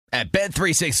At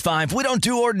Bet365, we don't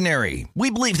do ordinary. We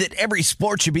believe that every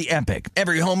sport should be epic.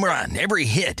 Every home run, every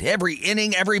hit, every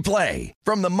inning, every play.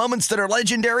 From the moments that are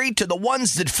legendary to the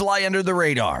ones that fly under the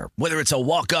radar. Whether it's a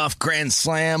walk-off grand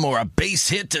slam or a base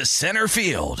hit to center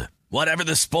field. Whatever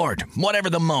the sport, whatever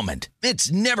the moment.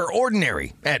 It's never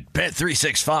ordinary at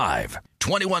Bet365.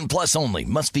 21 plus only.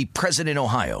 Must be present in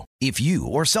Ohio. If you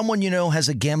or someone you know has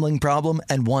a gambling problem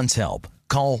and wants help,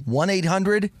 call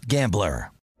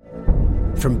 1-800-GAMBLER.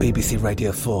 From BBC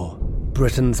Radio 4,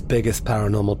 Britain's biggest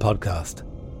paranormal podcast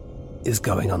is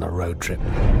going on a road trip.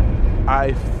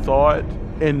 I thought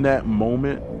in that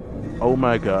moment, oh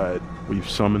my God, we've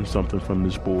summoned something from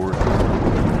this board.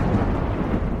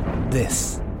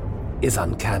 This is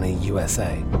Uncanny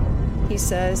USA. He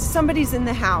says, somebody's in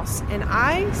the house, and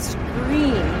I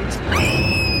screamed.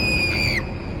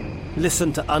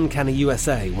 Listen to Uncanny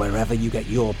USA wherever you get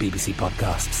your BBC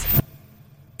podcasts,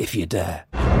 if you dare.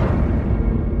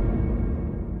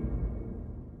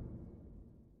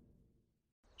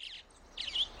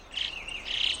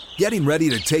 Getting ready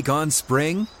to take on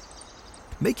spring?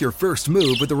 Make your first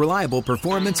move with the reliable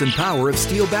performance and power of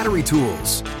Steel battery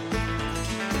tools.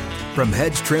 From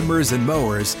hedge trimmers and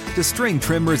mowers to string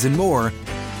trimmers and more,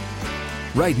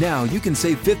 right now you can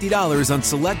save $50 on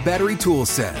select battery tool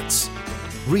sets.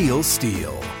 Real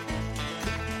Steel.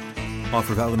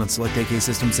 Offer valid on select AK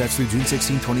system sets through June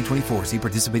 16, 2024. See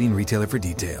participating retailer for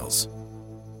details.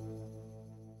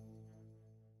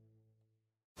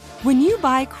 When you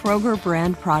buy Kroger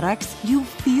brand products, you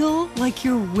feel like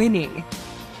you're winning.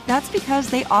 That's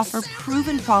because they offer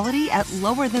proven quality at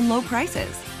lower than low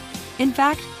prices. In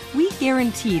fact, we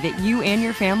guarantee that you and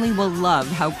your family will love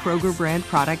how Kroger brand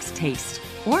products taste,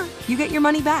 or you get your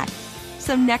money back.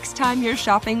 So next time you're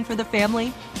shopping for the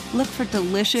family, look for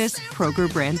delicious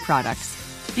Kroger brand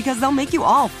products, because they'll make you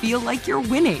all feel like you're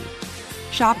winning.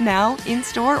 Shop now,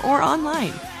 in-store, or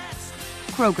online.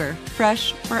 Kroger,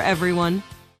 fresh for everyone.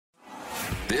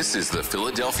 This is the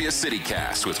Philadelphia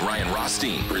CityCast with Ryan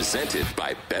Rothstein, presented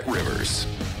by BetRivers.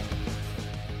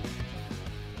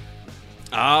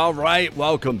 All right,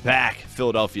 welcome back.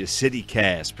 Philadelphia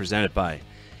CityCast, presented by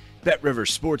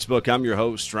BetRivers Sportsbook. I'm your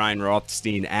host, Ryan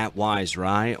Rothstein, at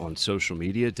WiseRye on social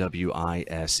media, WiseRye.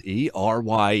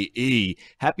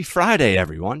 Happy Friday,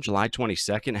 everyone, July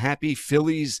 22nd. Happy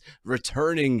Phillies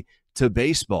returning to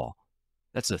baseball.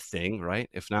 That's a thing, right?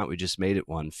 If not, we just made it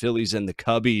one. Phillies and the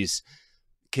Cubbies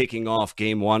kicking off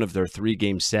game one of their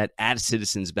three-game set at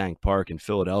Citizens Bank Park in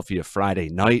Philadelphia Friday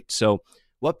night. So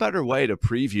what better way to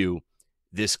preview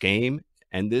this game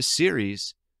and this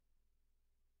series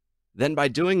than by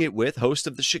doing it with host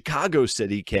of the Chicago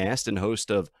CityCast and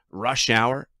host of Rush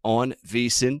Hour on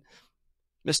VSiN,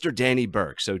 Mr. Danny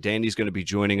Burke. So Danny's going to be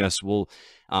joining us. We'll,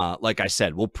 like I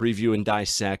said, we'll preview and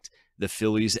dissect the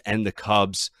Phillies and the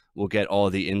Cubs. We'll get all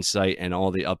the insight and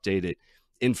all the updated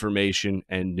information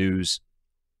and news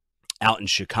out in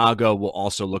Chicago. We'll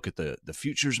also look at the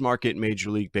futures market in Major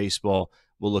League Baseball.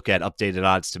 We'll look at updated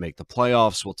odds to make the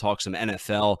playoffs. We'll talk some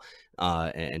NFL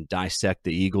and dissect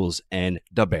the Eagles and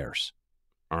the Bears.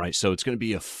 All right, so it's going to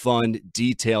be a fun,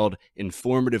 detailed,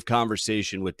 informative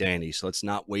conversation with Danny. So let's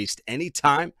not waste any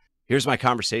time. Here's my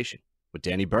conversation with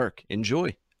Danny Burke.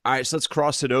 Enjoy. All right, so let's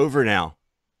cross it over now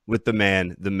with the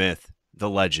man, the myth,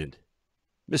 the legend,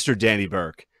 Mr. Danny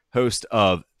Burke, host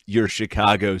of your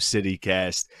Chicago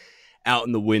CityCast out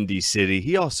in the Windy City.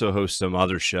 He also hosts some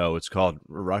other show. It's called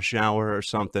Rush Hour or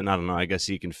something. I don't know. I guess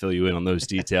he can fill you in on those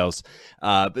details.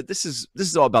 But this is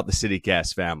all about the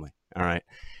CityCast family. All right.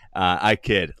 I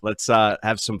kid. Let's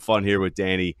have some fun here with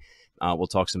Danny. We'll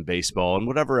talk some baseball and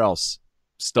whatever else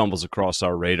stumbles across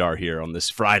our radar here on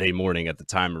this Friday morning at the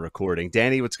time of recording.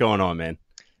 Danny, what's going on, man?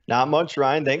 Not much,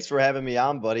 Ryan. Thanks for having me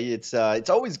on, buddy. It's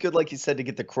always good, like you said, to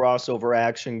get the crossover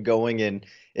action going, and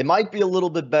it might be a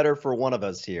little bit better for one of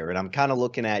us here. And I'm kind of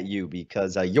looking at you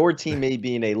because your team may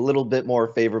be in a little bit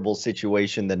more favorable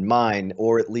situation than mine,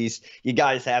 or at least you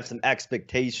guys have some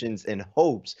expectations and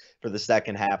hopes for the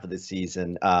second half of the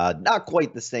season. Not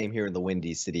quite the same here in the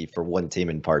Windy City for one team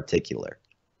in particular.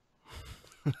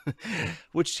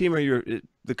 Which team are you?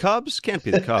 The Cubs? Can't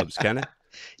be the Cubs, can it?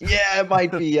 Yeah, it might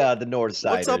be the North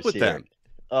Siders. What's up with here. them?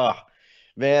 Oh,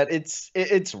 man,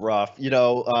 it's rough. You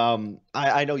know,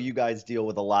 I know you guys deal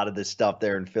with a lot of this stuff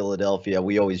there in Philadelphia.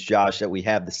 We always josh that we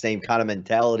have the same kind of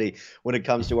mentality when it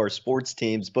comes to our sports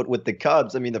teams. But with the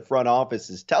Cubs, I mean, the front office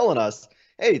is telling us,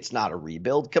 hey, it's not a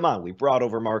rebuild. Come on, we brought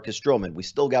over Marcus Stroman. We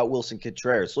still got Wilson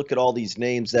Contreras. Look at all these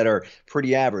names that are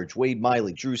pretty average. Wade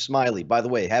Miley, Drew Smiley, by the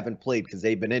way, haven't played because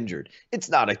they've been injured. It's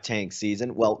not a tank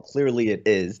season. Well, clearly it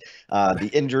is. The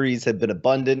injuries have been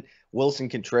abundant. Wilson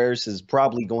Contreras is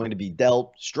probably going to be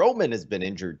dealt. Stroman has been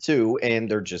injured too, and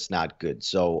they're just not good.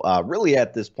 So really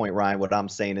at this point, Ryan, what I'm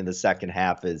saying in the second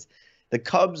half is the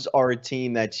Cubs are a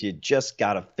team that you just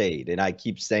got to fade. And I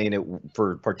keep saying it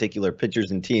for particular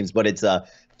pitchers and teams, but it's a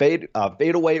fade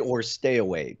away or stay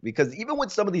away. Because even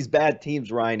with some of these bad teams,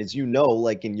 Ryan, as you know,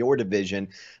 like in your division,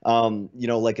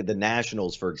 like at the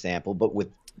Nationals, for example, but with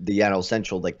the NL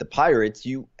Central, like the Pirates,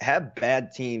 you have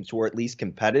bad teams who are at least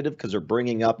competitive because they're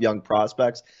bringing up young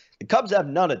prospects. The Cubs have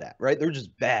none of that, right? They're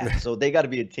just bad. So they got to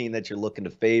be a team that you're looking to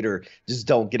fade or just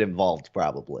don't get involved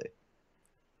probably.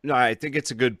 No, I think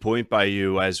it's a good point by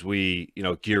you as we,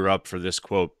 gear up for this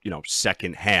quote,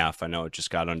 second half. I know it just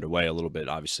got underway a little bit,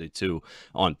 obviously, too,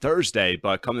 on Thursday,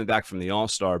 but coming back from the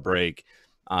All-Star break,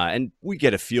 and we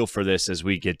get a feel for this as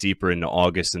we get deeper into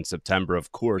August and September,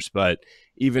 of course, but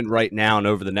even right now and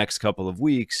over the next couple of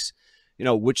weeks,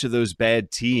 which of those bad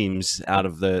teams out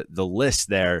of the list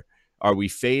there are we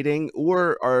fading,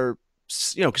 or are,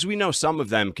 because we know some of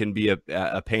them can be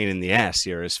a pain in the ass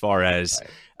here as far as,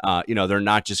 they're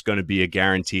not just going to be a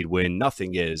guaranteed win.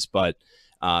 Nothing is, but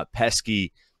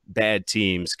pesky bad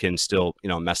teams can still,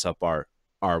 mess up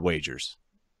our wagers.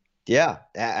 Yeah,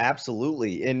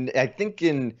 absolutely. And I think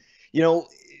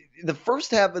the first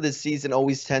half of the season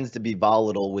always tends to be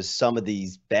volatile with some of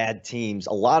these bad teams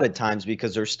a lot of times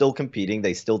because they're still competing.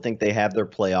 They still think they have their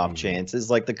playoff chances.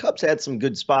 Like the Cubs had some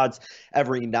good spots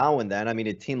every now and then. I mean,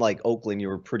 a team like Oakland, you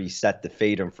were pretty set to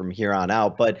fade them from here on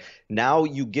out. But now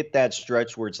you get that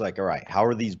stretch where it's like, all right, how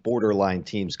are these borderline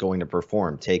teams going to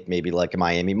perform? Take maybe like a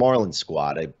Miami Marlins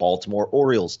squad, a Baltimore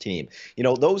Orioles team.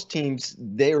 Those teams,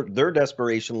 their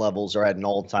desperation levels are at an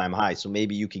all-time high. So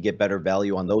maybe you could get better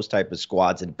value on those type of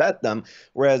squads and bet them.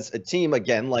 Whereas a team,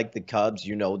 again, like the Cubs,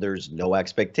 there's no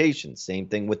expectations. Same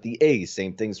thing with the A's,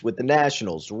 same things with the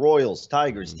Nationals, Royals,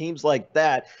 Tigers, teams like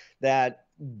that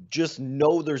just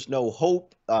know there's no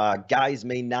hope. Guys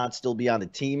may not still be on the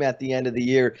team at the end of the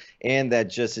year, and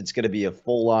that it's going to be a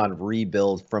full-on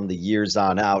rebuild from the years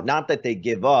on out. Not that they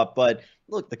give up, but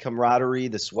look, the camaraderie,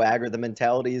 the swagger, the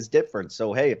mentality is different.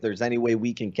 So, hey, if there's any way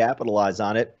we can capitalize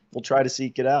on it, we'll try to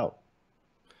seek it out.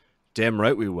 Damn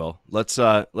right we will. Let's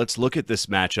look at this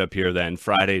matchup here then.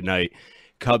 Friday night,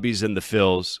 Cubbies and the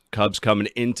Phils. Cubs coming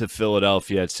into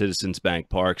Philadelphia at Citizens Bank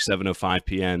Park, 7:05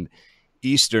 p.m.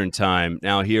 Eastern time.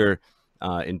 Now here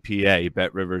in PA,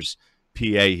 Bet Rivers, PA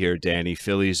here, Danny.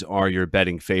 Phillies are your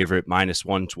betting favorite,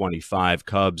 -125.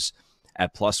 Cubs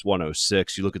at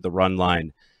 +106. You look at the run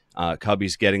line.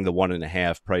 Cubbies getting the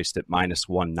 1.5 priced at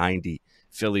 -190.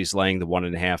 Phillies laying the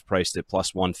 1.5 priced at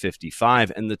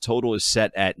 +155, and the total is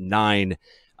set at 9,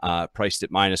 priced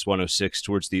at -106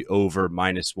 towards the over,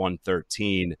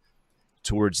 -113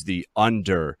 towards the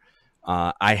under.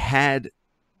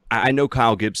 I know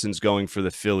Kyle Gibson's going for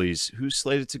the Phillies. Who's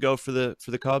slated to go for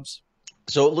the Cubs?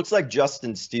 So it looks like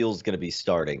Justin Steele's going to be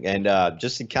starting. And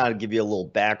just to kind of give you a little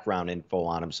background info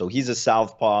on him. So he's a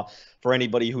southpaw for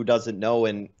anybody who doesn't know.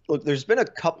 And look, there's been a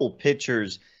couple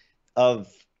pitchers of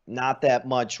not that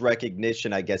much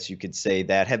recognition, I guess you could say,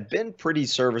 that have been pretty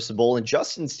serviceable. And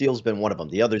Justin Steele's been one of them.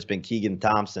 The other's been Keegan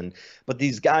Thompson. But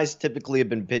these guys typically have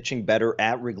been pitching better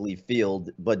at Wrigley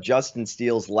Field. But Justin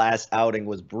Steele's last outing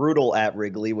was brutal at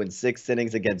Wrigley when 6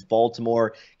 innings against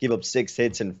Baltimore, gave up 6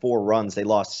 hits and 4 runs. They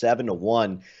lost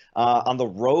 7-1. On the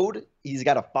road, he's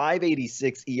got a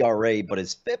 5.86 ERA, but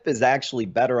his FIP is actually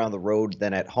better on the road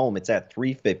than at home. It's at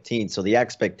 3.15. So the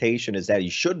expectation is that he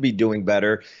should be doing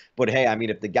better. But hey, I mean,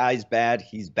 if the guy's bad,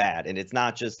 he's bad. And it's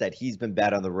not just that he's been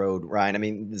bad on the road, Ryan. I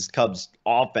mean, this Cubs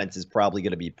offense is probably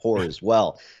going to be poor as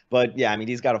well. But yeah, I mean,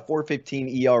 he's got a 4.15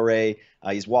 ERA.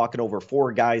 He's walking over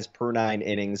 4 guys per 9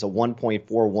 innings, a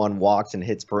 1.41 walks and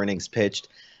hits per innings pitched.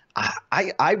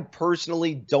 I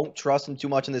personally don't trust him too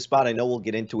much in this spot. I know we'll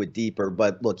get into it deeper,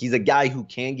 but look, he's a guy who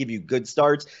can give you good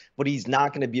starts, but he's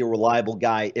not going to be a reliable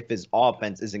guy if his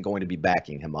offense isn't going to be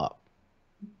backing him up.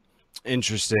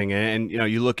 Interesting. And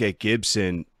you look at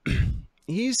Gibson,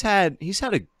 he's had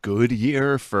a good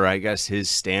year for, I guess, his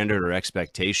standard or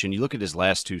expectation. You look at his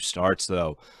last 2 starts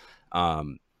though.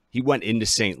 He went into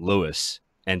St. Louis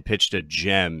and pitched a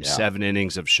gem, 7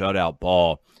 innings of shutout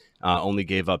ball. Only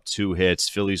gave up 2 hits.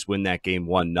 Phillies win that game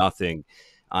 1-0.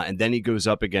 And then he goes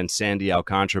up against Sandy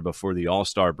Alcantara before the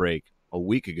All-Star break a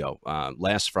week ago,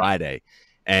 last Friday.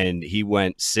 And he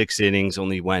went 6 innings,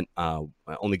 only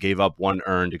gave up 1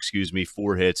 earned,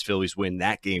 4 hits. Phillies win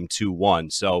that game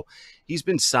 2-1. So he's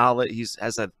been solid. He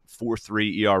has that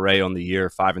 4.3 ERA on the year,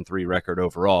 5-3 record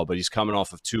overall. But he's coming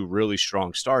off of 2 really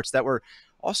strong starts that were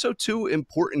also 2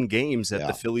 important games that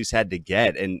the Phillies had to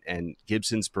get. And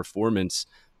Gibson's performance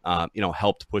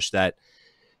helped push that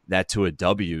to a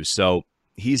W. So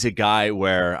he's a guy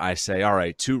where I say, all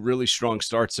right, 2 really strong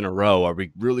starts in a row. Are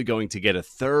we really going to get a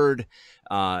third?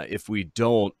 If we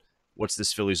don't, what's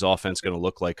this Phillies offense going to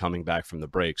look like coming back from the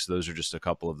break? So those are just a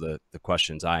couple of the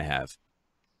questions I have.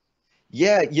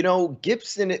 Yeah,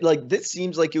 Gibson, this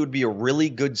seems like it would be a really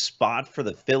good spot for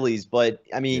the Phillies. But,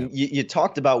 I mean, you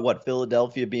talked about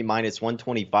Philadelphia being minus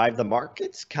 125. The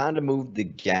market's kind of moved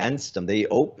against them. They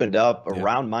opened up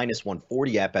around minus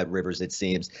 140 at BetRivers, it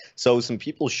seems. So some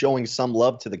people showing some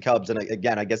love to the Cubs. And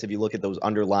again, I guess if you look at those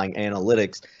underlying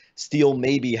analytics, Steele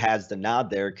maybe has the nod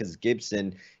there because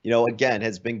Gibson, again,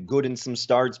 has been good in some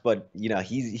starts, but,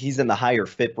 he's in the higher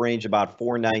FIP range, about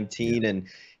 419. And,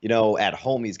 at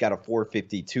home, he's got a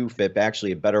 452 FIP,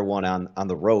 actually a better one on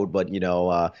the road. But,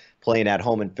 playing at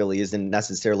home in Philly isn't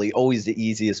necessarily always the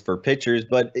easiest for pitchers.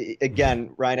 But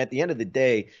again, Ryan, at the end of the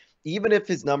day, even if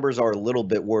his numbers are a little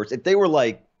bit worse, if they were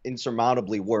like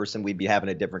insurmountably worse, and we'd be having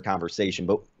a different conversation.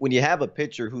 But when you have a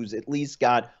pitcher who's at least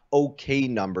got okay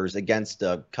numbers against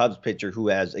a Cubs pitcher who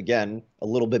has, again, a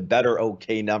little bit better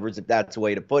okay numbers, if that's the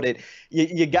way to put it,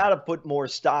 you got to put more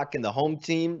stock in the home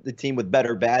team, the team with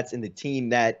better bats, and the team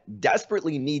that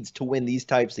desperately needs to win these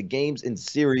types of games and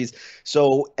series.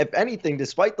 So if anything,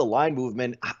 despite the line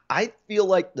movement, I feel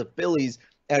like the Phillies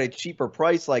at a cheaper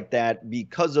price like that,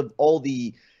 because of all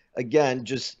the, again,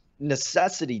 just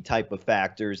necessity type of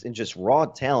factors and just raw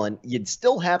talent, you'd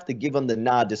still have to give them the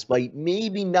nod despite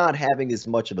maybe not having as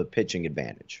much of a pitching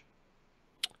advantage.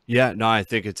 Yeah, no, I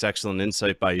think it's excellent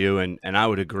insight by you, and I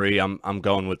would agree. I'm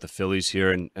going with the Phillies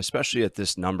here, and especially at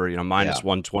this number, minus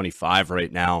 125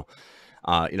 right now.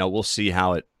 We'll see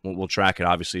how we'll track it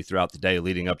obviously throughout the day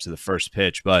leading up to the first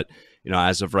pitch, but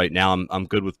as of right now, I'm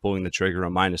good with pulling the trigger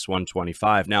on minus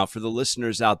 125. Now, for the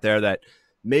listeners out there that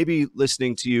maybe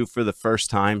listening to you for the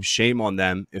first time, shame on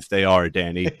them if they are,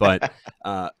 Danny. But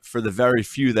for the very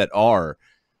few that are,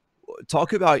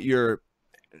 talk about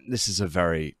this is a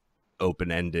very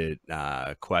open-ended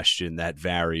question that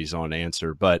varies on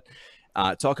answer, but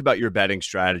talk about your betting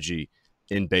strategy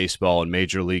in baseball and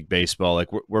Major League Baseball. Like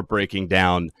we're breaking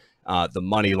down the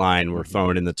money line, we're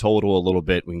throwing in the total a little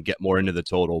bit. We can get more into the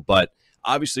total, but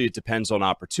obviously, it depends on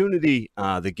opportunity,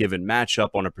 the given matchup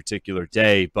on a particular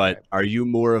day. But are you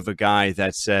more of a guy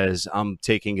that says, I'm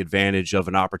taking advantage of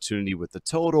an opportunity with the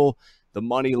total, the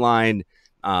money line,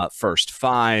 first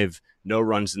 5, no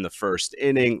runs in the first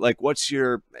inning? Like, what's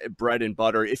your bread and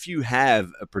butter? If you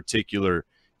have a particular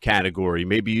category,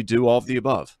 maybe you do all of the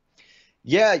above.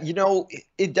 Yeah,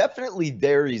 it definitely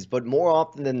varies, but more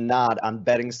often than not, I'm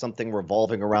betting something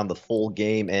revolving around the full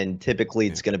game, and typically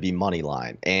it's going to be money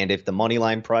line. And if the money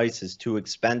line price is too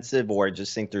expensive, or I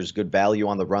just think there's good value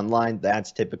on the run line,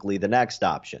 that's typically the next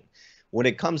option. When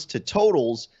it comes to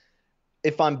totals,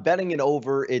 if I'm betting it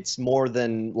over, it's more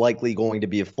than likely going to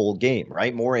be a full game,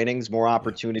 right? More innings, more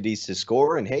opportunities to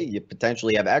score. And hey, you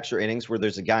potentially have extra innings where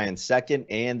there's a guy in second,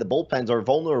 and the bullpens are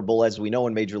vulnerable, as we know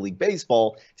in Major League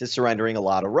Baseball, to surrendering a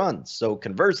lot of runs. So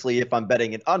conversely, if I'm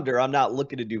betting it under, I'm not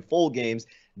looking to do full games.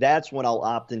 That's when I'll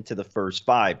opt into the first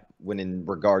 5 when in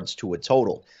regards to a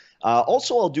total.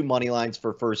 Also, I'll do money lines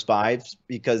for first 5s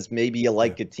because maybe you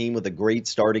like a team with a great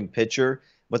starting pitcher,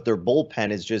 but their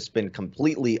bullpen has just been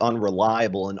completely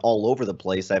unreliable and all over the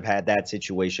place. I've had that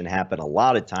situation happen a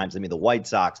lot of times. I mean, the White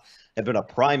Sox have been a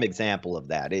prime example of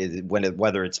that.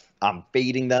 Whether it's I'm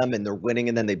fading them and they're winning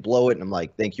and then they blow it, and I'm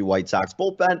like, thank you, White Sox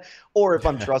bullpen. Or if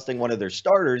I'm trusting one of their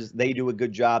starters, they do a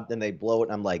good job, then they blow it,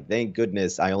 and I'm like, thank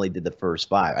goodness I only did the first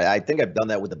 5. I think I've done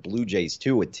that with the Blue Jays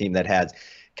too, a team that has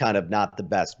kind of not the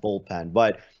best bullpen.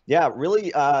 But yeah,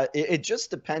 really, it just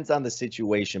depends on the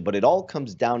situation, but it all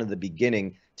comes down in the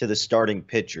beginning to the starting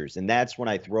pitchers. And that's when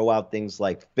I throw out things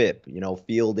like FIP,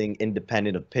 fielding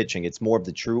independent of pitching. It's more of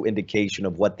the true indication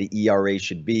of what the ERA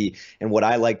should be. And what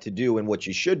I like to do, and what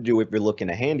you should do if you're looking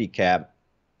to handicap,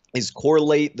 is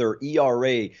correlate their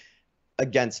ERA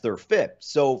against their FIP.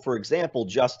 So, for example,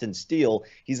 Justin Steele,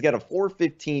 he's got a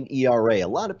 4.15 ERA. A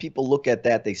lot of people look at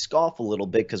that, they scoff a little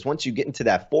bit, because once you get into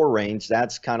that 4 range,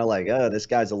 that's kind of like, this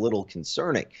guy's a little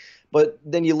concerning. But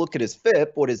then you look at his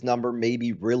FIP, what his number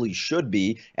maybe really should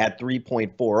be at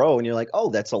 3.40, and you're like, oh,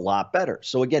 that's a lot better.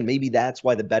 So again, maybe that's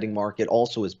why the betting market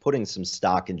also is putting some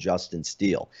stock in Justin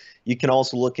Steele. You can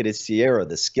also look at his Sierra,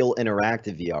 the Skill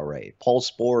Interactive ERA. Paul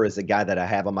Sporer is a guy that I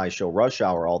have on my show Rush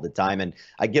Hour all the time, and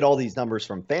I get all these numbers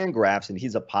from Fangraphs, and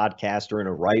he's a podcaster and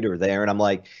a writer there. And I'm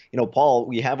like, Paul,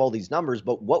 we have all these numbers,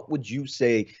 but what would you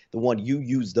say the one you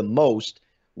use the most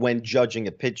when judging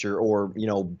a pitcher or,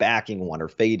 backing one or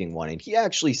fading one. And he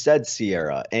actually said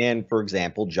Sierra. And for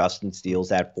example, Justin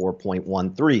Steele's at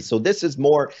 4.13. So this is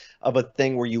more of a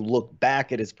thing where you look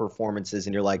back at his performances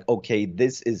and you're like, okay,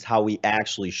 this is how he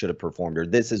actually should have performed, or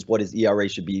this is what his ERA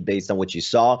should be based on what you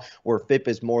saw. Where FIP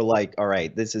is more like, all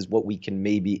right, this is what we can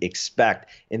maybe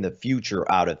expect in the future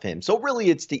out of him. So really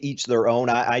it's to each their own.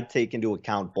 I take into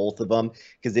account both of them,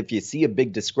 because if you see a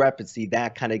big discrepancy,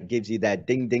 that kind of gives you that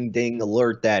ding, ding, ding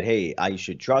alert that, hey, I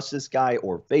should trust this guy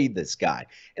or fade this guy.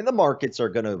 And the markets are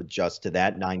going to adjust to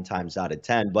that 9 times out of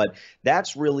 10. But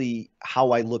that's really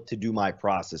how I look to do my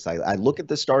process. I look at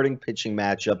the starting pitching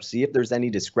matchup, see if there's any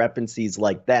discrepancies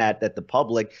like that the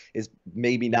public is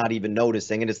maybe not even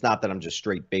noticing. And it's not that I'm just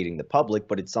straight baiting the public,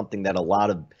 but it's something that a lot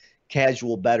of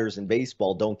casual bettors in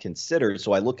baseball don't consider.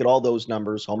 So I look at all those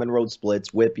numbers, home and road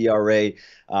splits, WHIP, ERA,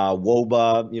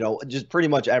 WOBA, just pretty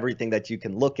much everything that you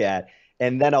can look at.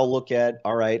 And then I'll look at,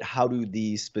 all right, how do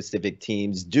these specific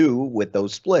teams do with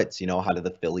those splits? How do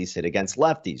the Phillies hit against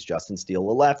lefties? Justin Steele,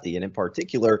 a lefty. And in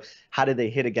particular, how do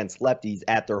they hit against lefties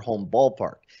at their home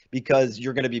ballpark? Because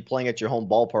you're going to be playing at your home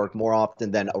ballpark more often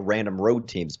than a random road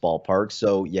team's ballpark.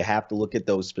 So you have to look at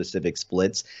those specific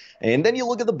splits. And then you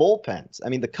look at the bullpens. I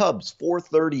mean, the Cubs,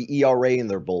 4.30 ERA in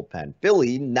their bullpen.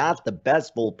 Philly, not the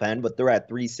best bullpen, but they're at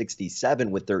 3.67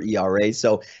 with their ERA.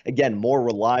 So again, more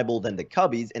reliable than the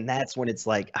Cubbies. And that's when it's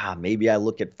like, maybe I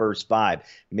look at first 5.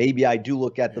 Maybe I do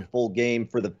look at the full game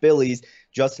for the Phillies.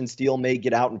 Justin Steele may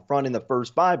get out in front in the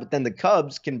first 5, but then the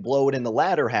Cubs can blow it in the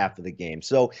latter half of the game.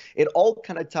 So it all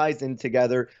kind of ties in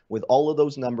together with all of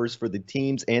those numbers for the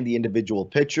teams and the individual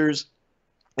pitchers.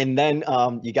 And then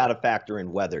you got to factor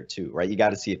in weather too, right? You got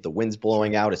to see if the wind's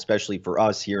blowing out, especially for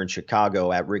us here in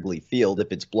Chicago at Wrigley Field.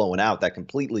 If it's blowing out, that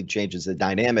completely changes the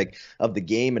dynamic of the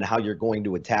game and how you're going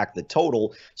to attack the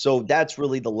total. So that's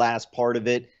really the last part of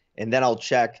it. And then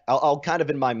I'll kind of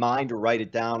in my mind or write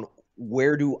it down,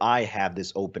 where do I have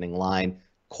this opening line?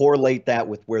 Correlate that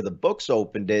with where the books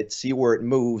opened it, see where it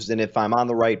moves. And if I'm on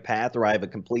the right path or I have a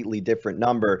completely different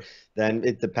number, then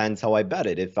it depends how I bet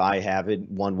it. If I have it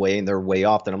one way and they're way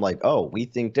off, then I'm like, oh, we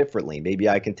think differently. Maybe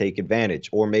I can take advantage.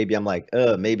 Or maybe I'm like,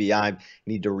 maybe I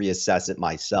need to reassess it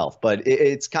myself. But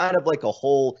it's kind of like a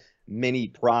whole mini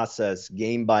process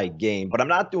game by game. But I'm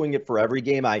not doing it for every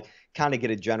game. I kind of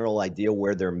get a general idea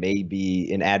where there may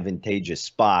be an advantageous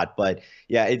spot. But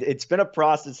yeah, it's been a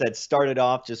process that started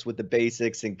off just with the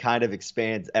basics and kind of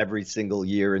expands every single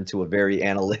year into a very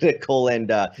analytical and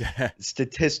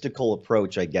statistical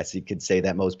approach, I guess you could say,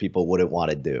 that most people wouldn't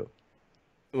want to do.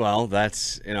 Well,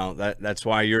 that's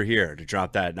why you're here, to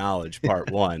drop that knowledge,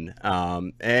 part one.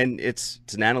 And it's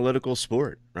an analytical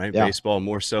sport, right? Yeah. Baseball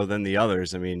more so than the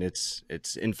others. I mean, it's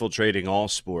infiltrating all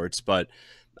sports, but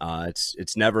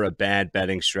it's never a bad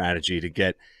betting strategy to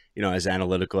get, as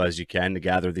analytical as you can to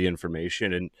gather the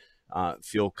information and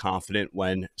feel confident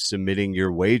when submitting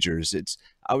your wagers.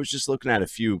 I was just looking at a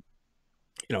few,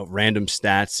 random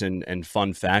stats and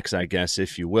fun facts, I guess,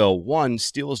 if you will. One,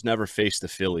 Steele's never faced the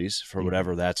Phillies, for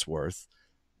whatever that's worth.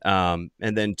 And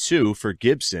then 2, for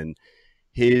Gibson,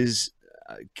 his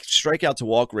strikeout to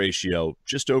walk ratio,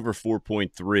 just over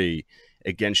 4.3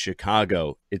 against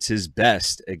Chicago. It's his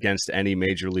best against any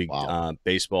Major League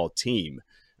Baseball team.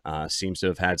 Seems to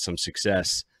have had some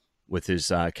success with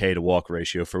his K to walk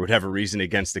ratio for whatever reason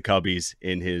against the Cubbies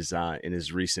in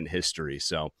his recent history.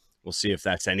 So we'll see if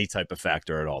that's any type of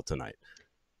factor at all tonight.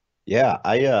 Yeah,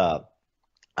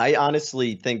 I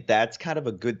honestly think that's kind of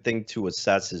a good thing to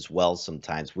assess as well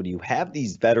sometimes. When you have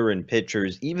these veteran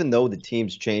pitchers, even though the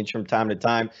teams change from time to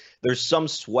time, there's some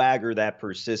swagger that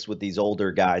persists with these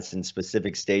older guys in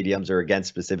specific stadiums or against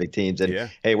specific teams. And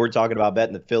hey, we're talking about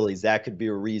betting the Phillies. That could be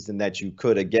a reason that you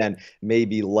could, again,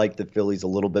 maybe like the Phillies a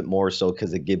little bit more so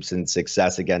because of Gibson's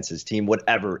success against his team,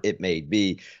 whatever it may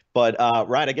be. But,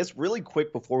 Ryan, I guess really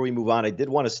quick before we move on, I did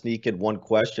want to sneak in one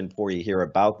question for you here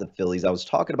about the Phillies. I was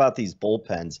talking about these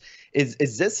bullpens.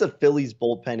 Is this a Phillies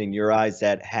bullpen in your eyes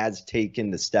that has taken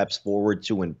the steps forward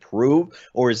to improve,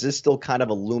 or is this still kind of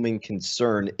a looming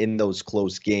concern in those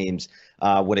close games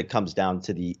when it comes down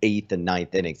to the 8th and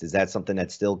 9th innings? Is that something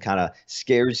that still kind of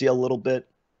scares you a little bit?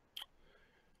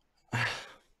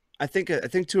 I think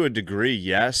to a degree,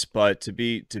 yes. But to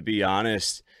be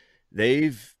honest,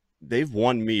 they've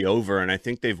won me over, and I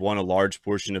think they've won a large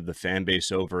portion of the fan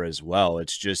base over as well.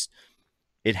 It's just,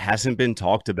 it hasn't been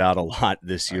talked about a lot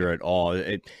this year at all.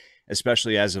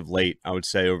 Especially as of late, I would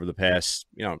say over the past,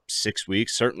 6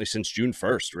 weeks, certainly since June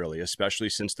 1st, really, especially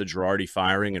since the Girardi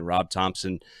firing and Rob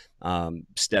Thompson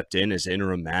stepped in as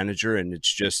interim manager. And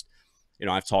it's just,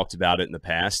 I've talked about it in the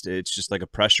past. It's just like a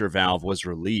pressure valve was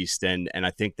released. And I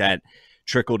think that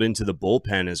trickled into the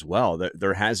bullpen as well.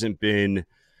 There hasn't been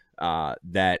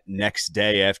that next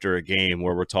day after a game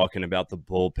where we're talking about the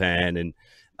bullpen and,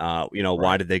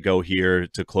 why did they go here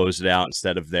to close it out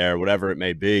instead of there, whatever it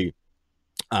may be.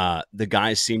 The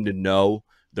guys seem to know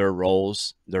their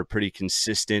roles. They're pretty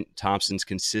consistent. Thompson's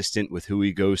consistent with who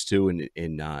he goes to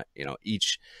in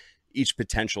each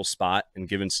potential spot and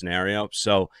given scenario.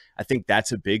 So I think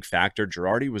that's a big factor.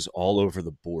 Girardi was all over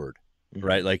the board,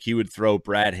 right? Like he would throw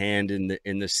Brad Hand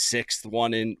in the sixth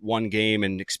one in one game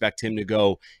and expect him to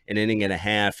go an inning and a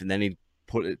half, and then he'd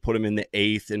put him in the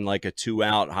eighth in like a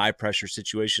 2-out high pressure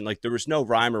situation. Like there was no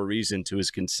rhyme or reason to his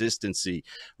consistency.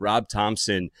 Rob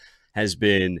Thompson has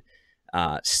been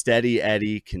steady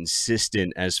Eddie,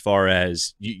 consistent as far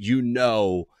as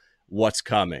what's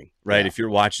coming, right? Yeah. If you're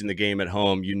watching the game at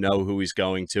home, you know who he's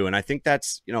going to. And I think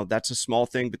that's a small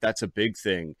thing, but that's a big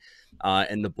thing.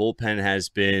 And the bullpen has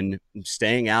been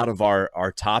staying out of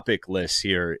our topic lists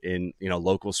here in,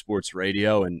 local sports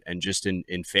radio and just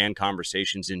in fan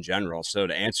conversations in general. So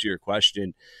to answer your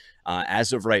question,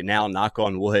 as of right now, knock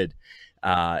on wood,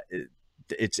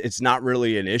 it's not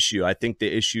really an issue. I think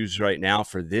the issues right now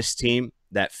for this team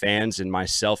that fans and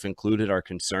myself included are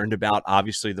concerned about,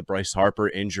 obviously the Bryce Harper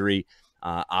injury,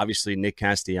 obviously Nick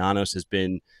Castellanos has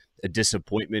been a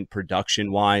disappointment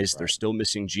production-wise. Right. They're still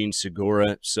missing Gene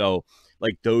Segura. So,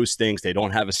 like those things, they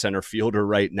don't have a center fielder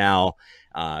right now.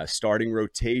 Starting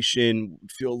rotation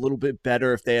would feel a little bit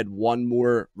better if they had one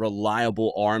more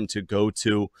reliable arm to go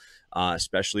to,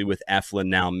 especially with Eflin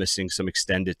now missing some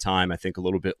extended time, I think a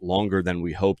little bit longer than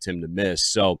we hoped him to miss.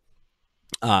 So,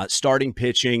 starting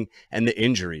pitching and the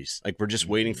injuries, like we're just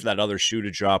waiting for that other shoe to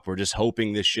drop. We're just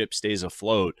hoping this ship stays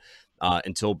afloat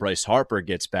until Bryce Harper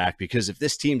gets back, because if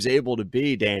this team's able to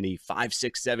be, Danny, 5,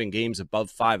 6, 7 games above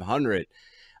 500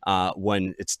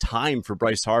 when it's time for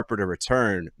Bryce Harper to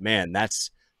return, man,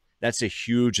 that's a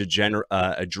huge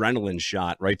adrenaline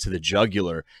shot right to the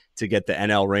jugular to get the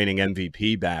NL reigning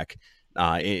MVP back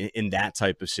in that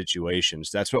type of situation.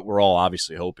 So that's what we're all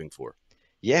obviously hoping for.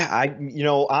 Yeah,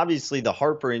 obviously the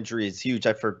Harper injury is huge.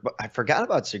 I forgot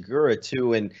about Segura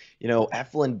too, and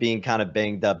Eflin being kind of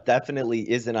banged up definitely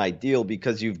isn't ideal,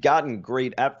 because you've gotten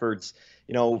great efforts,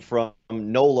 from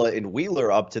Nola and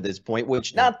Wheeler up to this point.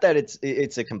 Which, not that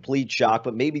it's a complete shock,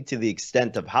 but maybe to the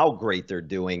extent of how great they're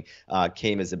doing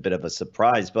came as a bit of a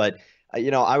surprise. But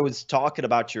I was talking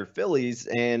about your Phillies,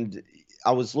 and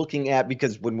I was looking at,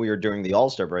 because when we were during the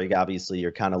All-Star break, obviously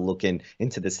you're kind of looking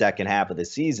into the second half of the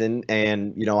season.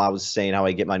 And, I was saying how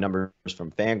I get my numbers from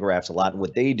Fangraphs a lot. And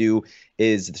what they do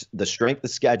is the strength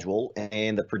of schedule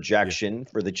and the projection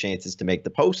for the chances to make the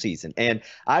postseason. And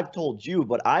I've told you,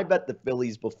 but I bet the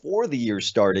Phillies before the year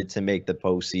started to make the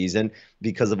postseason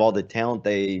because of all the talent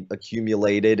they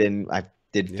accumulated. And I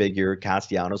did figure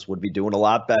Castellanos would be doing a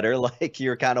lot better, like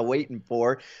you're kind of waiting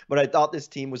for. But I thought this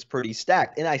team was pretty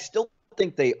stacked. And I still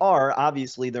think they are.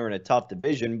 Obviously, they're in a tough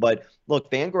division, but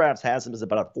look, Fangraphs has them as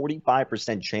about a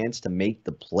 45% chance to make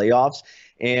the playoffs.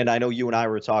 And I know you and I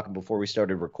were talking before we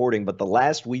started recording, but the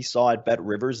last we saw at Bet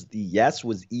Rivers, the yes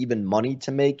was even money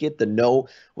to make it. The no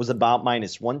was about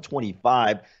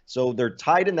 -125. So they're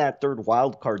tied in that third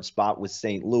wild card spot with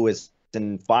St. Louis.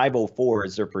 And 504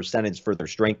 is their percentage for their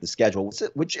strength of schedule,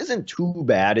 which isn't too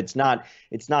bad. It's not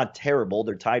terrible.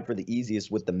 They're tied for the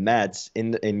easiest with the Mets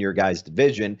in your guys'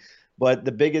 division. But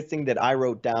the biggest thing that I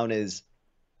wrote down is,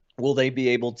 will they be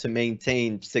able to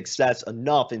maintain success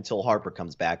enough until Harper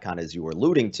comes back, kind of as you were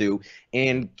alluding to?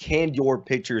 And can your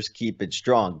pitchers keep it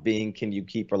strong? Can you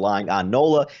keep relying on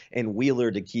Nola and Wheeler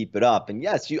to keep it up? And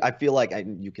yes, I feel like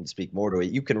you can speak more to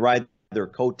it. You can ride their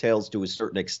coattails to a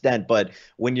certain extent, but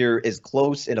when you're as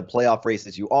close in a playoff race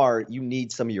as you are, you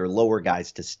need some of your lower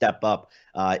guys to step up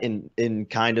in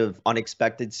kind of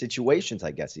unexpected situations, I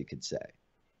guess you could say.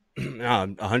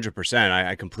 100%.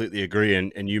 I completely agree.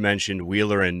 And you mentioned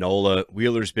Wheeler and Nola.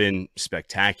 Wheeler's been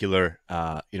spectacular,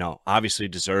 obviously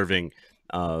deserving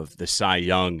of the Cy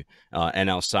Young,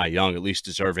 NL Cy Young, at least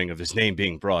deserving of his name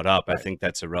being brought up. Right. I think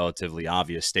that's a relatively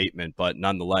obvious statement, but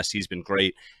nonetheless, he's been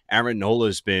great. Aaron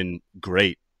Nola's been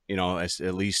great,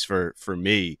 at least for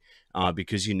me,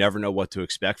 because you never know what to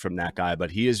expect from that guy,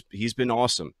 but he's been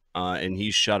awesome. And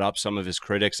he's shut up some of his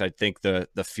critics. I think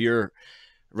the fear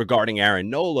regarding Aaron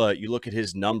Nola, you look at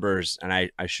his numbers, and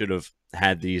I should have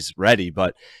had these ready,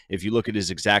 but if you look at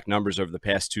his exact numbers over the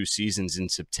past 2 seasons in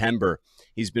September,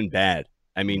 he's been bad.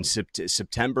 I mean,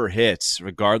 September hits,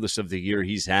 regardless of the year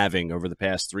he's having over the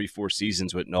past 3-4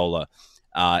 seasons with Nola,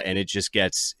 and it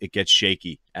gets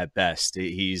shaky at best.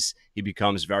 He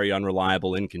becomes very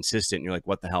unreliable, inconsistent, and you're like,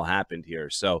 what the hell happened here?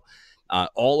 So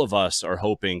all of us are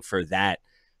hoping for that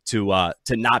to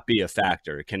not be a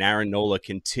factor? Can Aaron Nola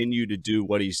continue to do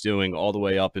what he's doing all the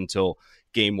way up until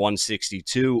game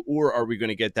 162, or are we going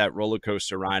to get that roller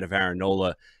coaster ride of Aaron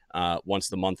Nola once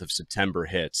the month of September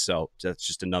hits? So that's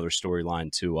just another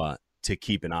storyline to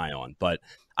keep an eye on. But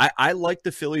I like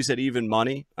the Phillies at even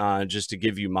money. Just to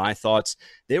give you my thoughts,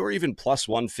 they were even plus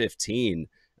 115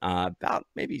 about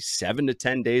maybe 7 to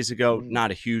 10 days ago.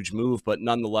 Not a huge move, but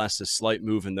nonetheless a slight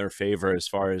move in their favor as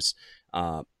far as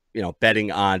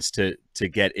betting odds to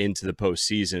get into the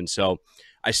postseason. So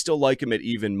I still like them at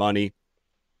even money.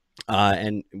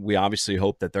 And we obviously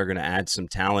hope that they're going to add some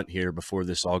talent here before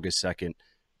this August 2nd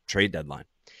trade deadline.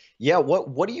 Yeah,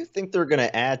 what do you think they're going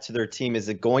to add to their team? Is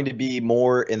it going to be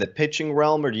more in the pitching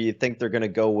realm, or do you think they're going to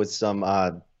go with some,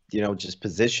 just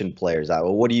position players?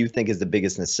 What do you think is the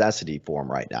biggest necessity for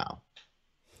them right now?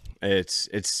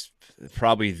 It's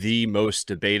probably the most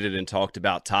debated and talked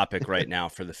about topic right now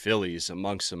for the Phillies,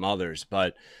 amongst some others.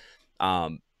 But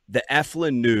the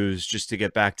Eflin news, just to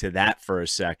get back to that for a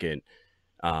second,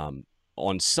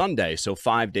 on Sunday, so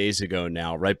 5 days ago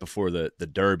now, right before the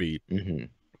Derby,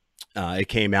 it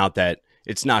came out that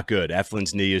it's not good.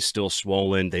 Eflin's knee is still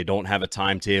swollen. They don't have a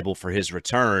timetable for his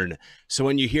return. So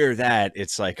when you hear that,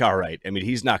 it's like, all right, I mean,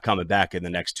 he's not coming back in the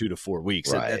next 2 to 4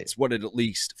 weeks. Right. That's what it at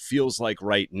least feels like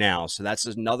right now. So that's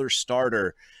another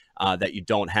starter that you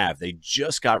don't have. They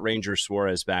just got Ranger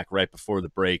Suarez back right before the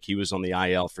break. He was on the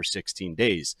IL for 16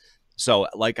 days. So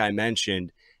like I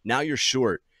mentioned, now you're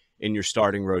short in your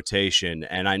starting rotation.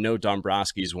 And I know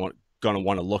Dombrowski's going to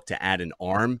want to look to add an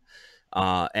arm.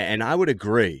 And I would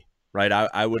agree, right?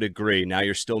 I would agree. Now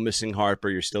you're still missing Harper.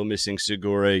 You're still missing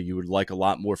Segura. You would like a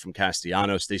lot more from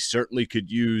Castellanos. They certainly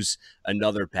could use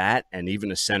another bat and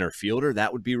even a center fielder.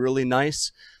 That would be really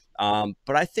nice.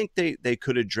 But I think they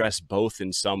could address both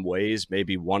in some ways.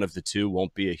 Maybe one of the two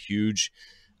won't be a huge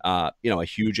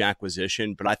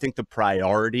acquisition. But I think the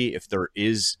priority, if there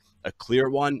is a clear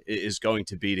one, is going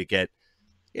to be to get,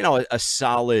 a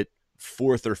solid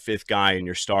fourth or fifth guy in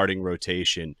your starting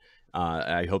rotation.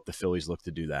 I hope the Phillies look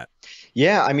to do that.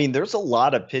 Yeah, I mean, there's a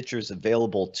lot of pitchers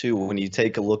available, too, when you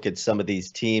take a look at some of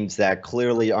these teams that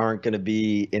clearly aren't going to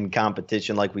be in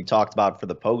competition like we talked about for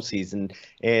the postseason,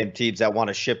 and teams that want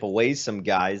to ship away some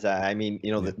guys. I mean,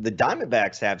 the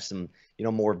Diamondbacks have some,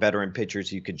 more veteran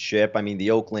pitchers you could ship. I mean, the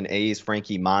Oakland A's,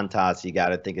 Frankie Montas, you got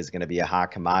to think is going to be a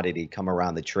hot commodity come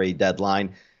around the trade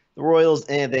deadline. The Royals,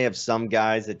 they have some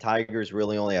guys. The Tigers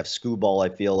really only have Skubal,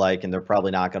 I feel like, and they're probably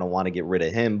not going to want to get rid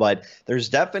of him. But there's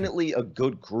definitely a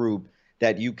good group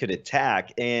that you could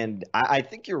attack. And I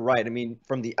think you're right. I mean,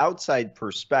 from the outside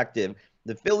perspective,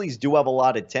 the Phillies do have a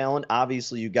lot of talent.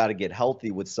 Obviously, you got to get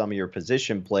healthy with some of your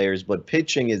position players, but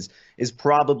pitching is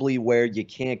probably where you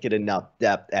can't get enough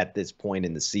depth at this point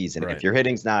in the season. Right. If your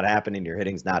hitting's not happening, your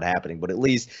hitting's not happening. But at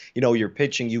least, your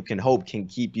pitching, you can hope, can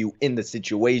keep you in the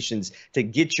situations to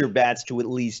get your bats to at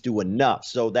least do enough.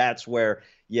 So that's where,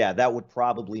 that would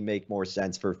probably make more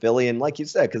sense for Philly. And like you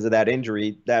said, because of that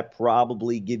injury, that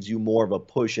probably gives you more of a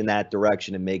push in that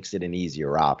direction and makes it an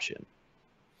easier option.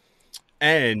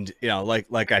 And,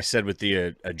 like I said with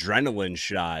the adrenaline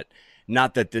shot,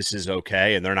 not that this is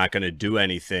okay and they're not going to do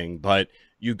anything, but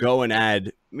you go and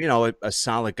add, a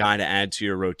solid guy to add to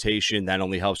your rotation. That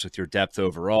only helps with your depth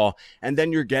overall. And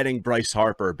then you're getting Bryce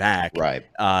Harper back, right?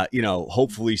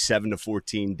 Hopefully 7 to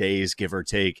 14 days, give or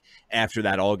take, after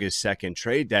that August 2nd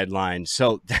trade deadline.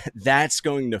 So that's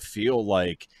going to feel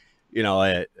like,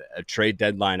 a trade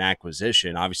deadline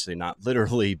acquisition, obviously not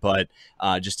literally, but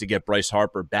just to get Bryce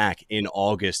Harper back in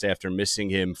August after missing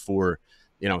him for,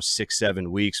 6-7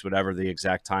 weeks, whatever the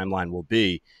exact timeline will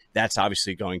be. That's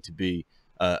obviously going to be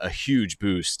a huge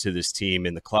boost to this team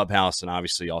in the clubhouse and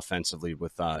obviously offensively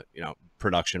with,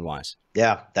 production wise.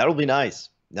 Yeah, that'll be nice.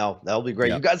 No, that'll be great.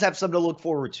 Yep. You guys have something to look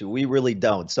forward to. We really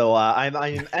don't. So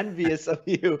I'm envious of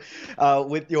you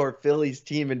with your Phillies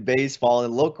team in baseball.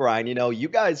 And look, Ryan, you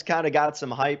guys kind of got some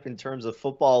hype in terms of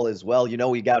football as well.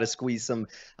 We got to squeeze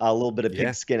a little bit of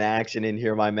pigskin action in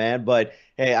here, my man. But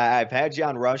hey, I've had you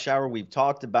on Rush Hour. We've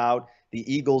talked about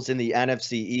the Eagles in the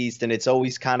NFC East, and it's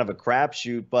always kind of a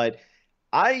crapshoot. But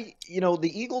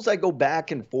the Eagles I go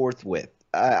back and forth with.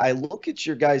 I look at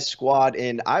your guys' squad,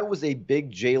 and I was a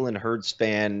big Jalen Hurts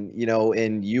fan,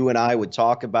 and you and I would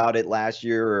talk about it last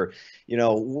year or,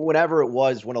 whenever it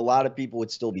was when a lot of people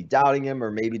would still be doubting him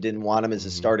or maybe didn't want him as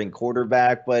a starting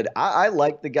quarterback. But I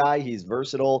like the guy. He's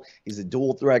versatile. He's a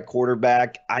dual threat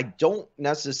quarterback. I don't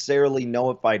necessarily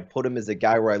know if I'd put him as a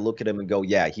guy where I look at him and go,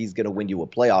 yeah, he's going to win you a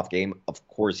playoff game. Of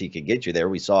course, he could get you there.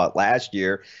 We saw it last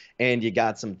year, and you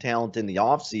got some talent in the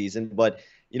offseason. But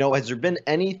has there been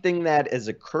anything that has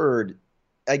occurred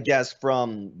I guess,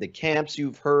 from the camps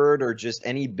you've heard or just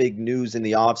any big news in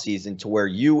the offseason to where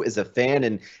you as a fan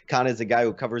and kind of as a guy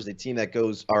who covers the team that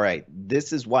goes, all right,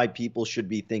 this is why people should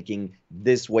be thinking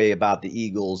this way about the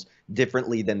Eagles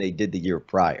differently than they did the year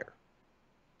prior?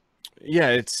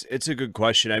 Yeah, it's a good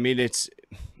question. I mean,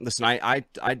 listen,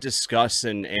 I discuss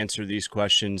and answer these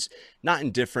questions not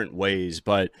in different ways,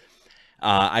 but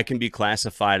I can be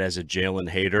classified as a Jalen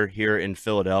hater here in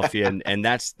Philadelphia, and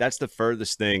that's the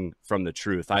furthest thing from the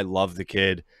truth. I love the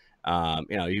kid.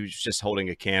 He was just holding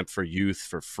a camp for youth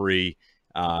for free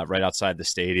right outside the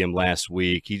stadium last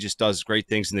week. He just does great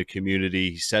things in the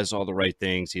community. He says all the right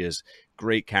things. He has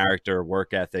great character,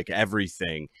 work ethic,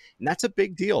 everything, and that's a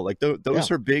big deal. Like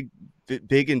those are big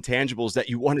intangibles that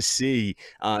you want to see,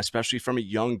 especially from a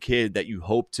young kid that you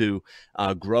hope to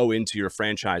grow into your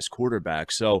franchise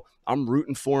quarterback. So I'm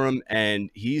rooting for him,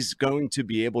 and he's going to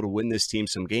be able to win this team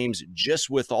some games just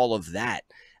with all of that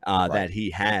that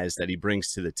he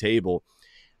brings to the table.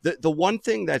 The one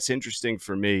thing that's interesting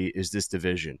for me is this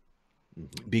division,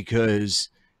 because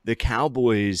the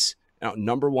Cowboys,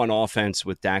 number one offense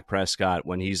with Dak Prescott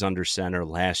when he's under center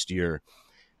last year,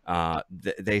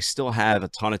 they still have a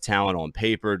ton of talent on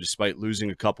paper despite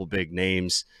losing a couple big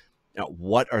names.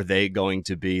 What are they going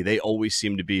to be? They always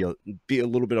seem to be a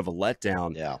little bit of a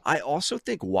letdown. Yeah. I also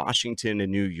think Washington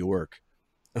and New York,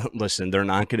 listen, they're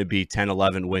not going to be 10,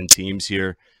 11 win teams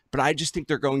here, but I just think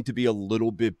they're going to be a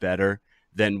little bit better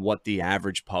than what the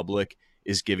average public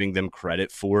is giving them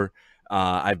credit for.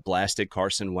 I've blasted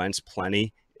Carson Wentz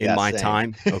plenty in my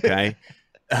time. Okay.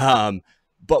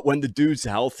 But when the dude's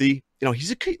healthy,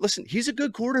 he's a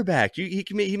good quarterback. He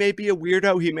may be a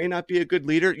weirdo. He may not be a good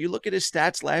leader. You look at his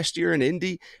stats last year in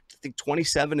Indy, I think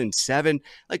 27-7.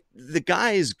 Like, the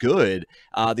guy is good.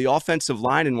 The offensive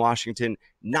line in Washington,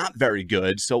 not very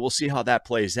good. So we'll see how that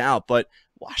plays out. But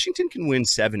Washington can win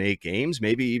 7-8 games,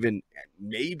 maybe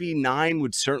 9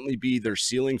 would certainly be their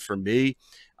ceiling for me.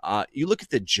 You look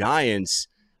at the Giants,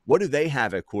 what do they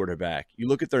have at quarterback? You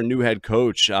look at their new head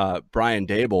coach, Brian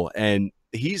Daboll, and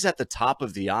he's at the top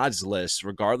of the odds list,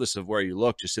 regardless of where you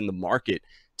look, just in the market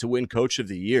to win coach of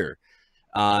the year.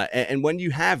 And when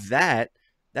you have that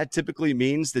typically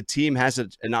means the team has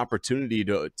an opportunity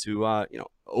to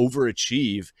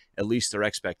overachieve at least their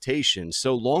expectations.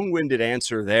 So long-winded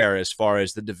answer there as far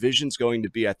as the division's going to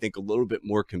be, I think, a little bit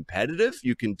more competitive.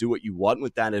 You can do what you want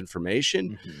with that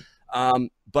information.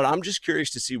 But I'm just curious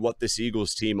to see what this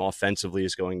Eagles team offensively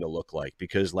is going to look like,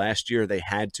 because last year they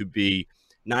had to be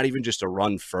not even just a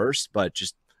run first, but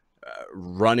just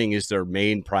running is their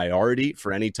main priority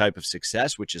for any type of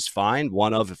success, which is fine.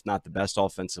 One of, if not the best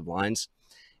offensive lines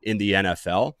in the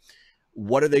NFL.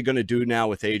 What are they going to do now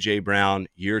with A.J. Brown,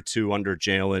 year 2 under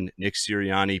Jalen? Nick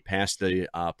Sirianni passed the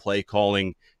play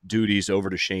calling duties over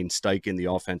to Shane Steichen,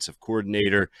 the offensive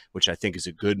coordinator, which I think is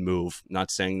a good move.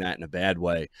 Not saying that in a bad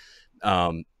way.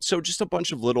 So just a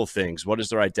bunch of little things. What is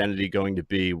their identity going to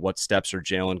be? What steps are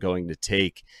Jalen going to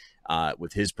take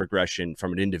with his progression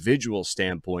from an individual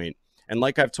standpoint? And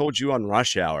like I've told you on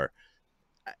Rush Hour,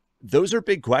 those are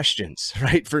big questions,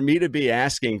 right? For me to be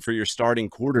asking for your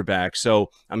starting quarterback. So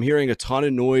I'm hearing a ton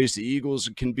of noise. The Eagles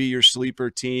can be your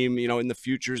sleeper team, in the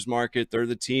futures market. They're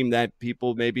the team that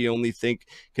people maybe only think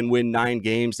can win 9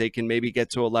 games. They can maybe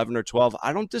get to 11 or 12.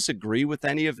 I don't disagree with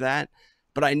any of that,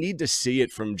 but I need to see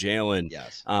it from Jalen,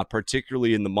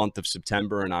 particularly in the month of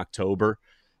September and October.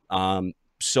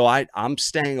 So I'm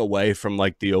staying away from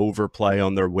like the overplay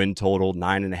on their win total,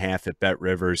 9.5 at Bet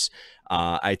Rivers.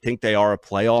 I think they are a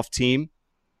playoff team,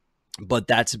 but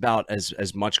that's about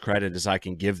as much credit as I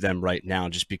can give them right now,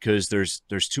 just because there's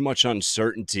too much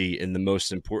uncertainty in the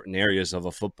most important areas of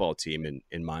a football team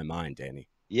in my mind, Danny.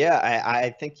 Yeah, I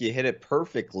think you hit it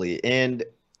perfectly. And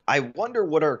I wonder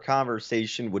what our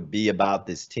conversation would be about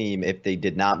this team if they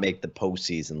did not make the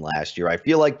postseason last year. I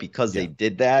feel like because they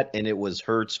did that, and it was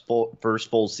Hurts' first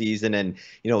full season, and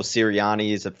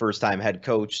Sirianni is a first-time head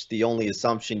coach, the only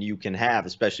assumption you can have,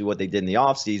 especially what they did in the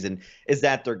offseason, is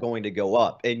that they're going to go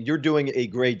up. And you're doing a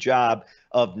great job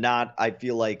of not, I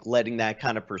feel like, letting that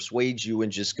kind of persuade you and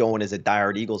just going as a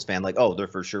diehard Eagles fan, like, oh, they're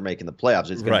for sure making the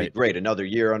playoffs. It's going to be great. Another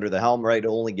year under the helm, right?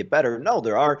 It'll only get better. No,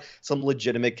 there are some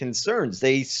legitimate concerns.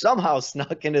 They somehow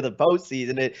snuck into the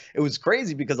postseason. It was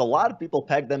crazy because a lot of people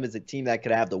pegged them as a team that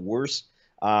could have the worst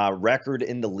record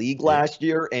in the league last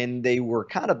year, and they were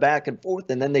kind of back and forth,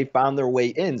 and then they found their way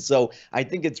in. So I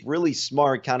think it's really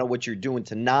smart kind of what you're doing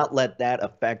to not let that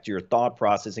affect your thought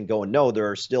process and go, no, there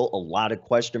are still a lot of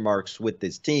question marks with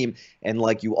this team. And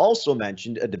like you also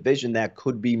mentioned, a division that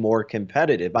could be more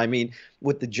competitive. I mean,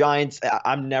 with the Giants,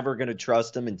 I'm never going to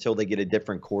trust them until they get a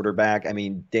different quarterback. I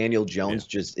mean, Daniel Jones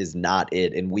just is not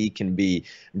it, and we can be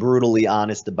brutally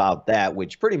honest about that,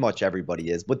 which pretty much everybody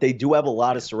is. But they do have a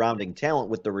lot of surrounding talent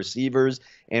with the receivers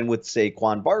and with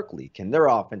Saquon Barkley. Can their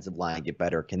offensive line get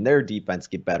better? Can their defense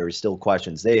get better? Still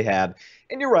questions they have.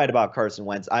 And you're right about Carson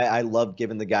Wentz. I love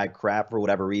giving the guy crap for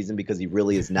whatever reason because he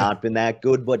really has not been that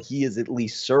good, but he is at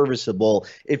least serviceable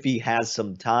if he has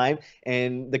some time.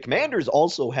 And the Commanders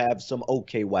also have some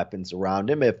okay weapons around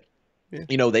him if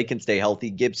they can stay healthy.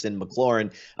 Gibson,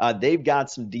 McLaurin, they've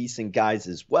got some decent guys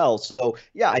as well. So,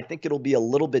 yeah, I think it'll be a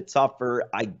little bit tougher.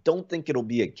 I don't think it'll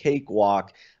be a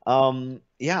cakewalk.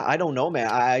 I don't know, man.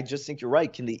 I just think you're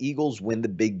right. Can the Eagles win the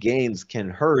big games? Can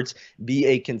Hurts be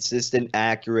a consistent,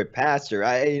 accurate passer?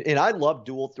 I love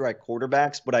dual threat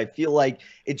quarterbacks, but I feel like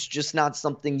it's just not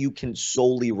something you can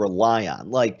solely rely on.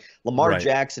 Like Lamar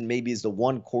Jackson maybe is the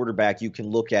one quarterback you can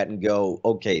look at and go,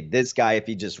 okay, this guy, if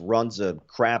he just runs a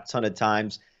crap ton of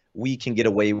times, we can get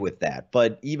away with that.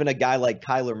 But even a guy like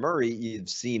Kyler Murray, you've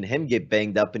seen him get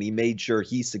banged up, and he made sure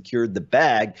he secured the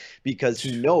bag because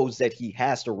he knows that he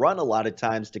has to run a lot of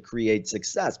times to create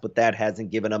success. But that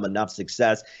hasn't given him enough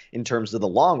success in terms of the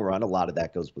long run. A lot of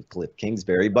that goes with Cliff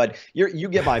Kingsbury. But you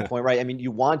get my point, right? I mean,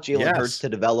 you want Jalen Hurts to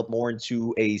develop more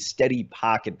into a steady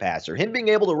pocket passer. Him being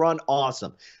able to run,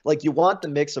 awesome. Like you want the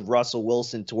mix of Russell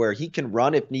Wilson to where he can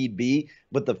run if need be,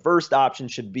 but the first option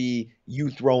should be you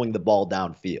throwing the ball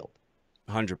downfield.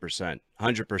 100%.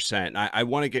 I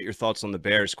want to get your thoughts on the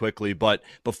Bears quickly, but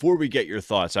before we get your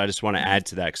thoughts, I just want to add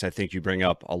to that because I think you bring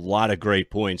up a lot of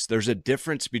great points. There's a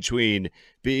difference between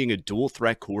being a dual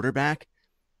threat quarterback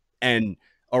and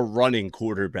a running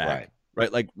quarterback.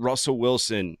 Right? Like Russell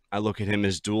Wilson, I look at him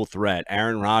as dual threat.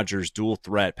 Aaron Rodgers, dual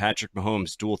threat. Patrick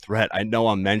Mahomes, dual threat. I know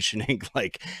I'm mentioning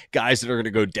like guys that are going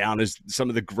to go down as some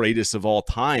of the greatest of all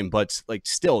time, but like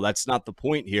still, that's not the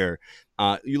point here.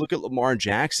 You look at Lamar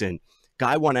Jackson,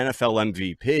 guy won NFL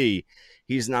MVP.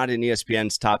 He's not in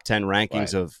ESPN's top 10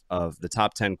 rankings of the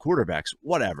top 10 quarterbacks.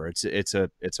 Whatever. It's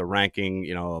a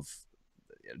ranking, of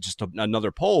just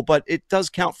another poll, but it does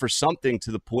count for something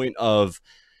to the point of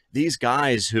these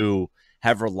guys who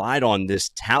have relied on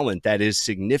this talent that is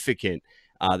significant,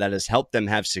 that has helped them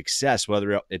have success,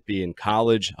 whether it be in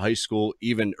college, high school,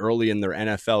 even early in their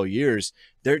NFL years.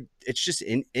 It's just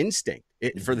instinct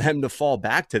for them to fall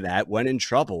back to that when in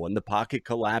trouble, when the pocket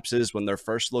collapses, when their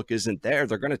first look isn't there.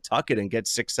 They're going to tuck it and get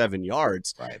 6-7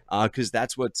 yards because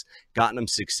that's what's gotten them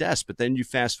success. But then you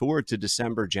fast forward to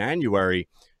December, January,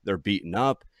 they're beaten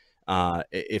up.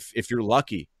 If you're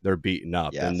lucky, they're beaten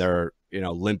up and they're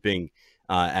limping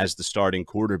as the starting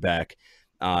quarterback,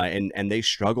 and they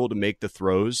struggle to make the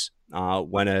throws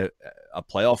when a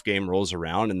playoff game rolls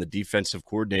around and the defensive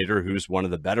coordinator, who's one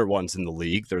of the better ones in the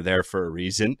league, they're there for a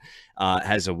reason,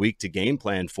 has a week to game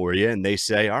plan for you, and they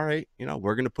say, all right,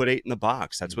 we're going to put 8 in the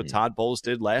box. That's what Todd Bowles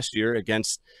did last year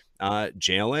against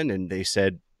Jalen, and they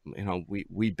said,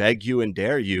 we beg you and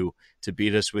dare you to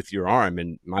beat us with your arm,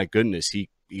 and my goodness, he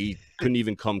couldn't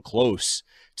even come close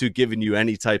to giving you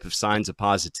any type of signs of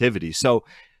positivity. So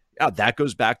that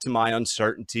goes back to my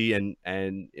uncertainty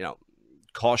and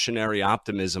cautionary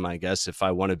optimism, I guess, if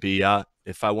I want to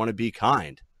be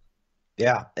kind.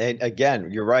 Yeah. And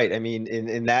again, you're right. I mean,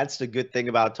 and that's the good thing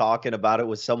about talking about it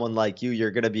with someone like you.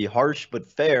 You're going to be harsh but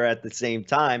fair at the same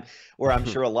time, where I'm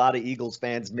sure a lot of Eagles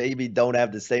fans maybe don't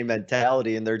have the same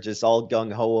mentality and they're just all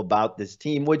gung-ho about this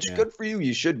team, which good for you.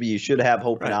 You should be. You should have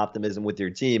hope and optimism with your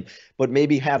team, but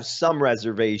maybe have some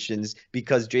reservations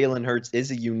because Jalen Hurts is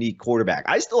a unique quarterback.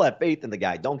 I still have faith in the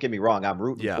guy. Don't get me wrong. I'm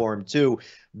rooting for him too.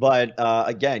 But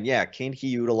again, can he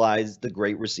utilize the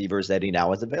great receivers that he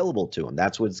now has available to him?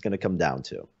 That's what it's going to come down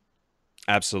to.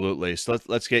 Absolutely. So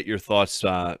let's get your thoughts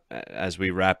as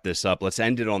we wrap this up. Let's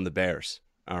end it on the Bears.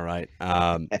 All right.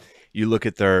 You look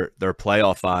at their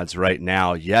playoff odds right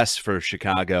now. Yes, for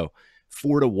Chicago,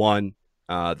 4-1.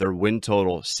 Their win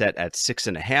total set at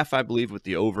 6.5, I believe, with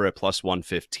the over at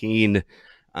 +115.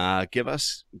 Give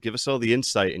us all the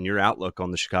insight and your outlook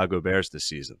on the Chicago Bears this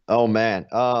season. Oh man.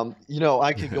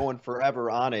 I could go on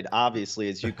forever on it, obviously,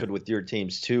 as you could with your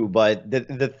teams too. But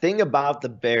the thing about the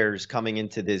Bears coming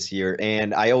into this year,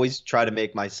 and I always try to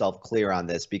make myself clear on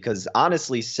this because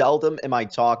honestly, seldom am I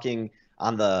talking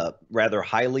on the rather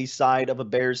highly side of a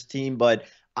Bears team, but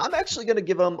I'm actually going to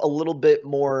give them a little bit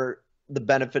more the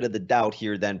benefit of the doubt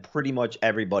here than pretty much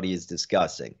everybody is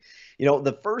discussing.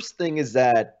 The first thing is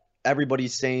that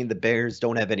everybody's saying the Bears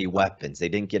don't have any weapons. They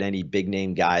didn't get any big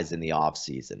name guys in the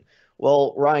offseason.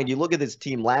 Well, Ryan, you look at this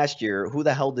team last year, who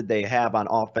the hell did they have on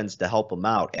offense to help them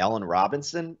out? Allen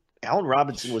Robinson? Allen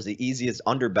Robinson was the easiest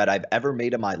underbet I've ever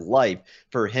made in my life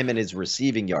for him and his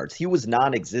receiving yards. He was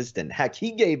non-existent. Heck,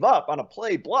 he gave up on a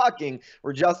play blocking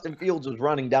where Justin Fields was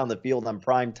running down the field on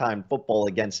primetime football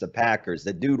against the Packers.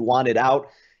 The dude wanted out.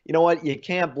 You know what? You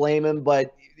can't blame him,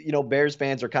 but Bears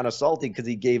fans are kind of salty because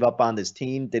he gave up on this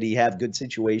team. Did he have good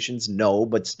situations? No,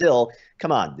 but still,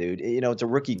 come on, dude. It's a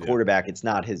rookie quarterback. It's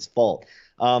not his fault.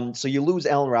 So you lose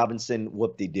Allen Robinson,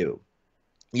 whoop-de-doo.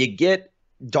 You get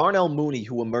Darnell Mooney,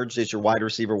 who emerged as your wide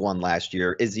receiver 1 last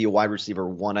year. Is he a wide receiver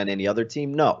 1 on any other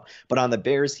team? No. But on the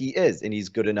Bears, he is, and he's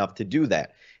good enough to do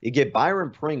that. You get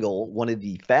Byron Pringle, one of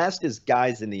the fastest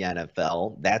guys in the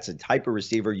NFL. That's a type of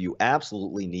receiver you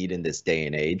absolutely need in this day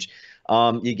and age.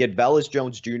 You get Velus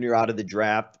Jones Jr. out of the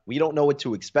draft. We don't know what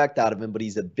to expect out of him, but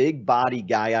he's a big body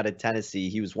guy out of Tennessee.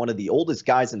 He was one of the oldest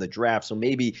guys in the draft, so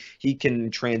maybe he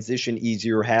can transition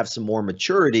easier, have some more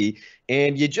maturity.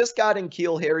 And you just got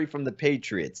N'Keal Harry from the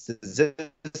Patriots. Does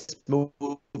this move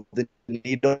the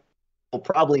needle?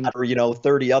 Probably not for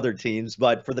 30 other teams,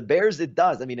 but for the Bears it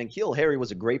does. I mean, N'Keal Harry was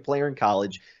a great player in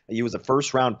college. He was a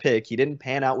first-round pick. He didn't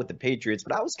pan out with the Patriots,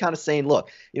 but I was kind of saying, look,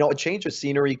 a change of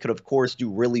scenery could, of course,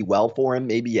 do really well for him.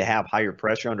 Maybe you have higher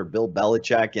pressure under Bill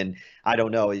Belichick, and I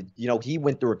don't know. He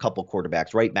went through a couple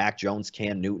quarterbacks, right? Mac Jones,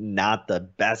 Cam Newton, not the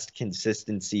best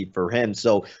consistency for him.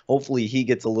 So hopefully he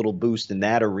gets a little boost in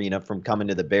that arena from coming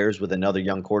to the Bears with another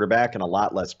young quarterback and a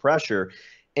lot less pressure.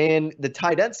 And the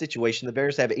tight end situation, the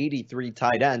Bears have 83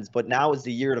 tight ends, but now is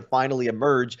the year to finally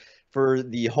emerge for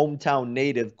the hometown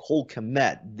native Cole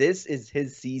Kmet. This is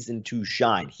his season to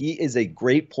shine. He is a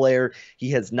great player.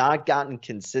 He has not gotten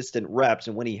consistent reps,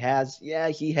 and when he has,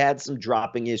 he had some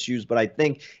dropping issues, but I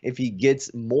think if he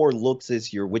gets more looks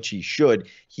this year, which he should,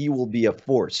 he will be a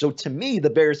force. So to me, the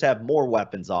Bears have more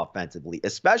weapons offensively,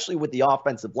 especially with the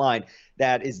offensive line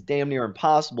that is damn near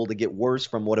impossible to get worse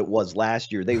from what it was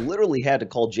last year. They literally had to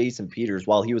call Jason Peters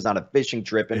while he was on a fishing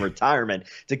trip in retirement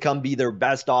to come be their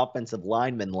best offensive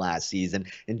lineman last season,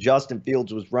 and Justin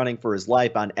Fields was running for his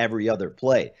life on every other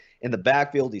play. In the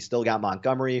backfield, he's still got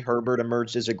Montgomery. Herbert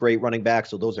emerged as a great running back,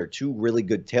 so those are two really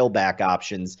good tailback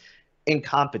options.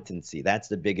 Incompetency, that's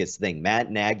the biggest thing. Matt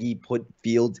Nagy put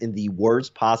Fields in the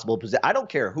worst possible position. I don't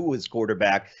care who was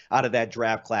quarterback out of that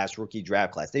rookie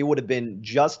draft class. They would have been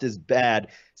just as bad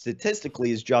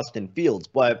statistically as Justin Fields.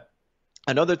 But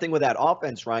another thing with that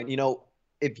offense, Ryan,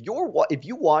 if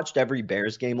you watched every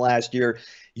Bears game last year,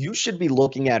 you should be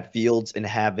looking at Fields and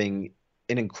having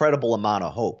an incredible amount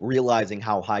of hope, realizing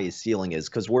how high his ceiling is.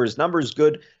 Because were his numbers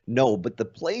good? No, but the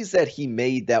plays that he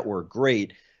made that were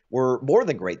great were more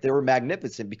than great. They were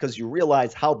magnificent because you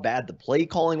realize how bad the play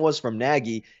calling was from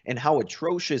Nagy and how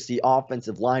atrocious the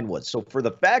offensive line was. So for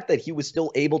the fact that he was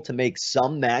still able to make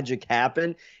some magic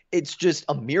happen, it's just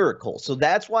a miracle. So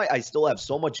that's why I still have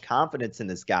so much confidence in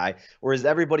this guy, whereas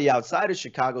everybody outside of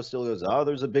Chicago still goes, oh,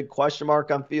 there's a big question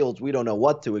mark on Fields. We don't know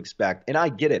what to expect. And I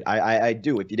get it. I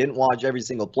do. If you didn't watch every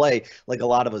single play like a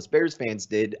lot of us Bears fans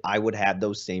did, I would have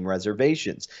those same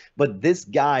reservations. But this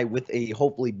guy with a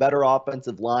hopefully better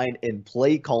offensive line and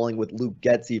play calling with Luke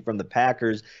Getsy from the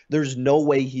Packers, there's no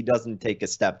way he doesn't take a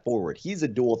step forward. He's a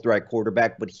dual threat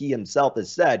quarterback, but he himself has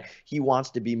said he wants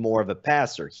to be more of a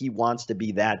passer. He wants to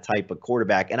be that type of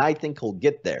quarterback, and I think he'll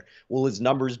get there. Will his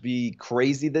numbers be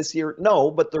crazy this year?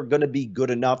 No, but they're going to be good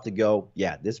enough to go,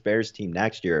 yeah, this Bears team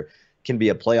next year can be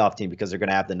a playoff team because they're going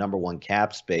to have the number one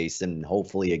cap space, and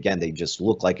hopefully, again, they just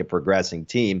look like a progressing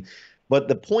team. But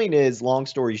the point is, long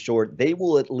story short, they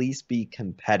will at least be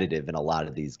competitive in a lot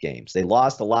of these games. They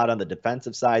lost a lot on the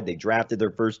defensive side. They drafted their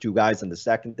first two guys in the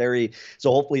secondary, so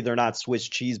hopefully they're not Swiss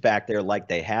cheese back there like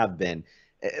they have been.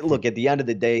 Look, at the end of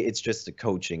the day, it's just the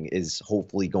coaching is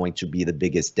hopefully going to be the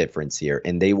biggest difference here,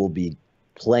 and they will be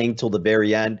playing till the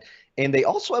very end. And they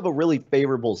also have a really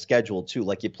favorable schedule, too.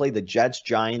 Like, you play the Jets,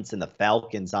 Giants, and the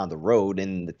Falcons on the road,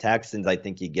 and the Texans, I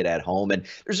think you get at home. And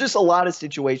there's just a lot of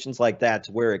situations like that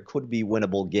to where it could be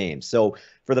winnable games. So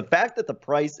for the fact that the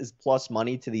price is plus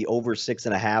money to the over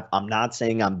 6.5, I'm not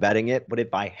saying I'm betting it, but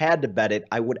if I had to bet it,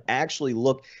 I would actually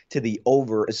look to the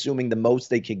over, assuming the most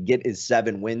they could get is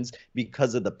 7 wins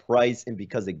because of the price and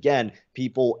because, again,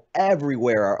 people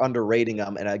everywhere are underrating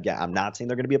them. And again, I'm not saying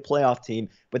they're going to be a playoff team,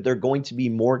 but they're going to be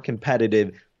more competitive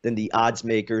than the odds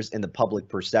makers and the public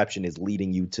perception is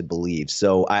leading you to believe.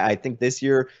 So I think this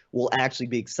year we'll actually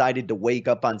be excited to wake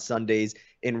up on Sundays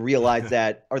and realize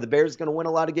that, are the Bears going to win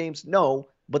a lot of games? No,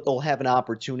 but they'll have an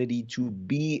opportunity to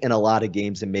be in a lot of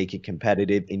games and make it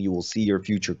competitive, and you will see your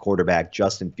future quarterback,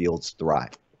 Justin Fields,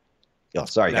 thrive. Oh,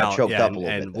 sorry, got choked up a little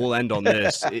bit. And we'll end on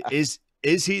this.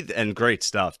 Is he, and great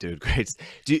stuff, dude. Great.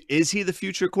 Is he the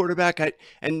future quarterback?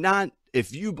 And not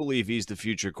if you believe he's the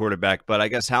future quarterback, but I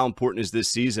guess how important is this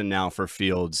season now for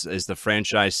Fields? Is the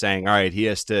franchise saying, all right, he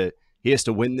has to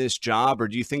win this job? Or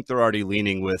do you think they're already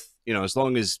leaning with, as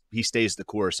long as he stays the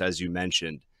course, as you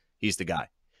mentioned, he's the guy?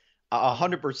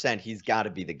 100%, he's got to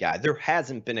be the guy. There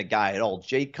hasn't been a guy at all.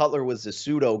 Jay Cutler was a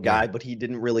pseudo guy, but he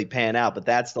didn't really pan out. But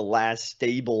that's the last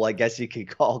stable, I guess you could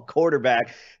call,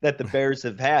 quarterback that the Bears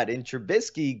have had. And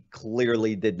Trubisky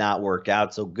clearly did not work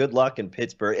out. So good luck in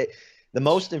Pittsburgh. The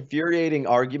most infuriating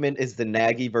argument is the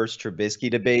Nagy versus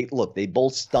Trubisky debate. Look, they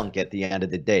both stunk at the end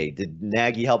of the day. Did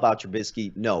Nagy help out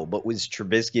Trubisky? No. But was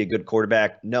Trubisky a good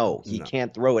quarterback? No. He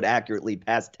can't throw it accurately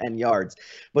past 10 yards.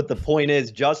 But the point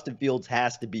is, Justin Fields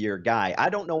has to be your guy. I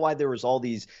don't know why there was all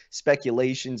these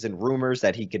speculations and rumors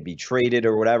that he could be traded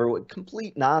or whatever.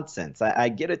 Complete nonsense. I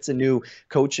get it's a new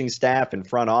coaching staff and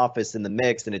front office in the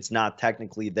mix, and it's not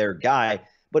technically their guy.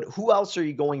 But who else are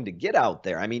you going to get out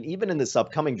there? I mean, even in this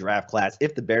upcoming draft class,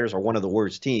 if the Bears are one of the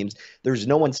worst teams, there's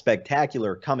no one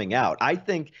spectacular coming out. I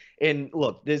think, and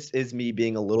look, this is me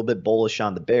being a little bit bullish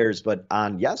on the Bears, but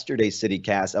on yesterday's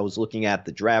CityCast, I was looking at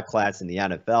the draft class in the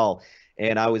NFL,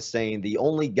 and I was saying the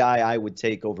only guy I would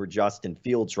take over Justin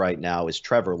Fields right now is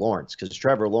Trevor Lawrence, because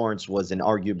Trevor Lawrence was in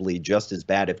arguably just as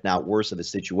bad, if not worse, of a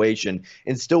situation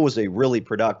and still was a really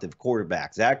productive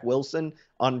quarterback. Zach Wilson,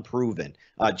 unproven.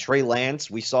 Trey Lance,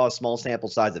 we saw a small sample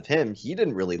size of him. He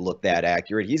didn't really look that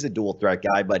accurate. He's a dual threat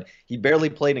guy, but he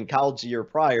barely played in college the year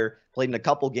prior, played in a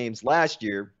couple games last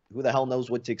year. Who the hell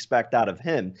knows what to expect out of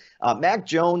him? Mac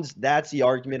Jones, that's the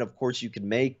argument, of course, you could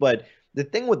make, but the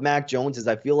thing with Mac Jones is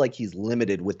I feel like he's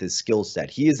limited with his skill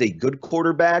set. He is a good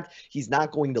quarterback. He's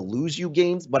not going to lose you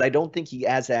games, but I don't think he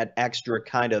has that extra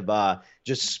kind of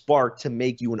just spark to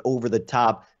make you an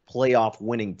over-the-top playoff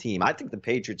winning team. I think the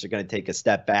Patriots are going to take a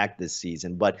step back this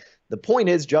season. But the point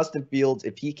is, Justin Fields,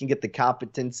 if he can get the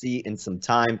competency and some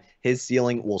time, his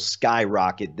ceiling will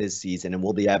skyrocket this season, and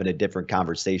we'll be having a different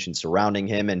conversation surrounding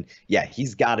him. And, yeah,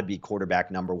 he's got to be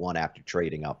quarterback number one after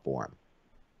trading up for him.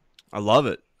 I love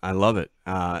it. I love it.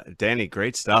 Danny,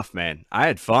 great stuff, man. I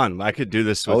had fun. I could do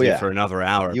this with you for another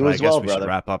hour, you but as I guess well, we brother. should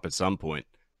wrap up at some point.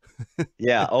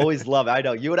 Yeah, always love it. I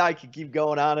know. You and I could keep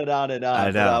going on and on and on.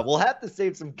 I know. But, we'll have to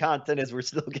save some content as we're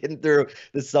still getting through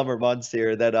the summer months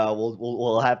here. That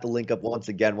we'll have to link up once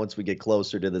again once we get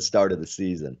closer to the start of the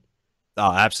season.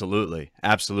 Oh, absolutely.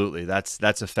 Absolutely. That's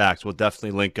a fact. We'll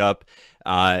definitely link up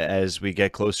as we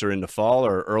get closer into fall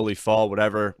or early fall,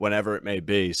 whenever it may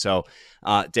be. So,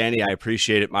 Danny, I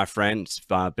appreciate it, my friend. It's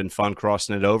been fun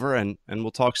crossing it over, and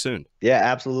we'll talk soon. Yeah,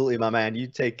 absolutely, my man. You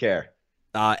take care.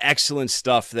 Excellent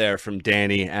stuff there from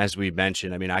Danny, as we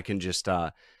mentioned. I mean, I can just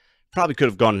probably could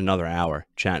have gone another hour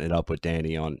chatting it up with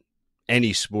Danny on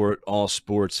any sport, all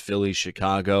sports, Philly,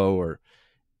 Chicago, or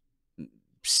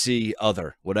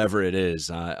whatever it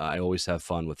is. I always have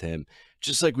fun with him,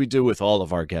 just like we do with all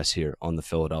of our guests here on the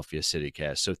Philadelphia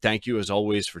CityCast. So thank you, as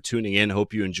always, for tuning in.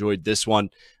 Hope you enjoyed this one.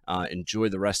 Enjoy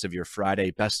the rest of your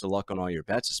Friday. Best of luck on all your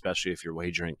bets, especially if you're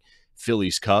wagering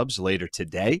Phillies Cubs later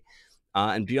today.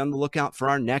 And be on the lookout for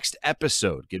our next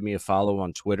episode. Give me a follow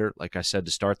on Twitter, like I said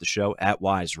to start the show,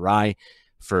 @WiseRye,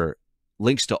 for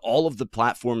links to all of the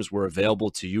platforms we're available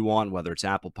to you on, whether it's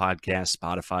Apple Podcasts,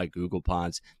 Spotify, Google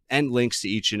Pods, and links to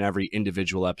each and every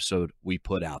individual episode we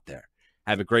put out there.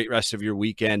 Have a great rest of your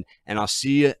weekend, and I'll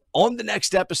see you on the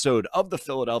next episode of the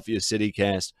Philadelphia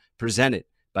CityCast, presented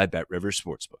by BetRivers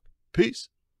Sportsbook. Peace.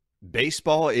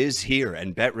 Baseball is here,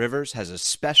 and BetRivers has a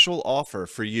special offer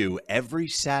for you every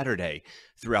Saturday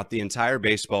throughout the entire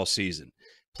baseball season.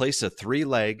 Place a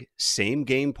 3-leg,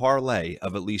 same-game parlay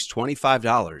of at least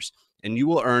 $25, and you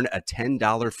will earn a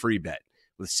 $10 free bet.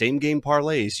 With same-game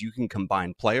parlays, you can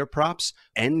combine player props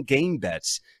and game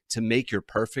bets to make your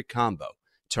perfect combo.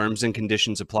 Terms and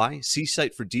conditions apply. See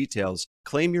site for details.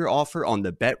 Claim your offer on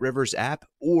the BetRivers app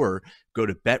or go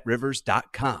to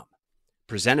betrivers.com.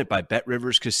 Presented by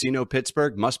BetRivers Casino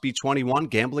Pittsburgh. Must be 21.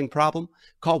 Gambling problem?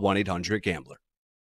 Call 1-800-GAMBLER.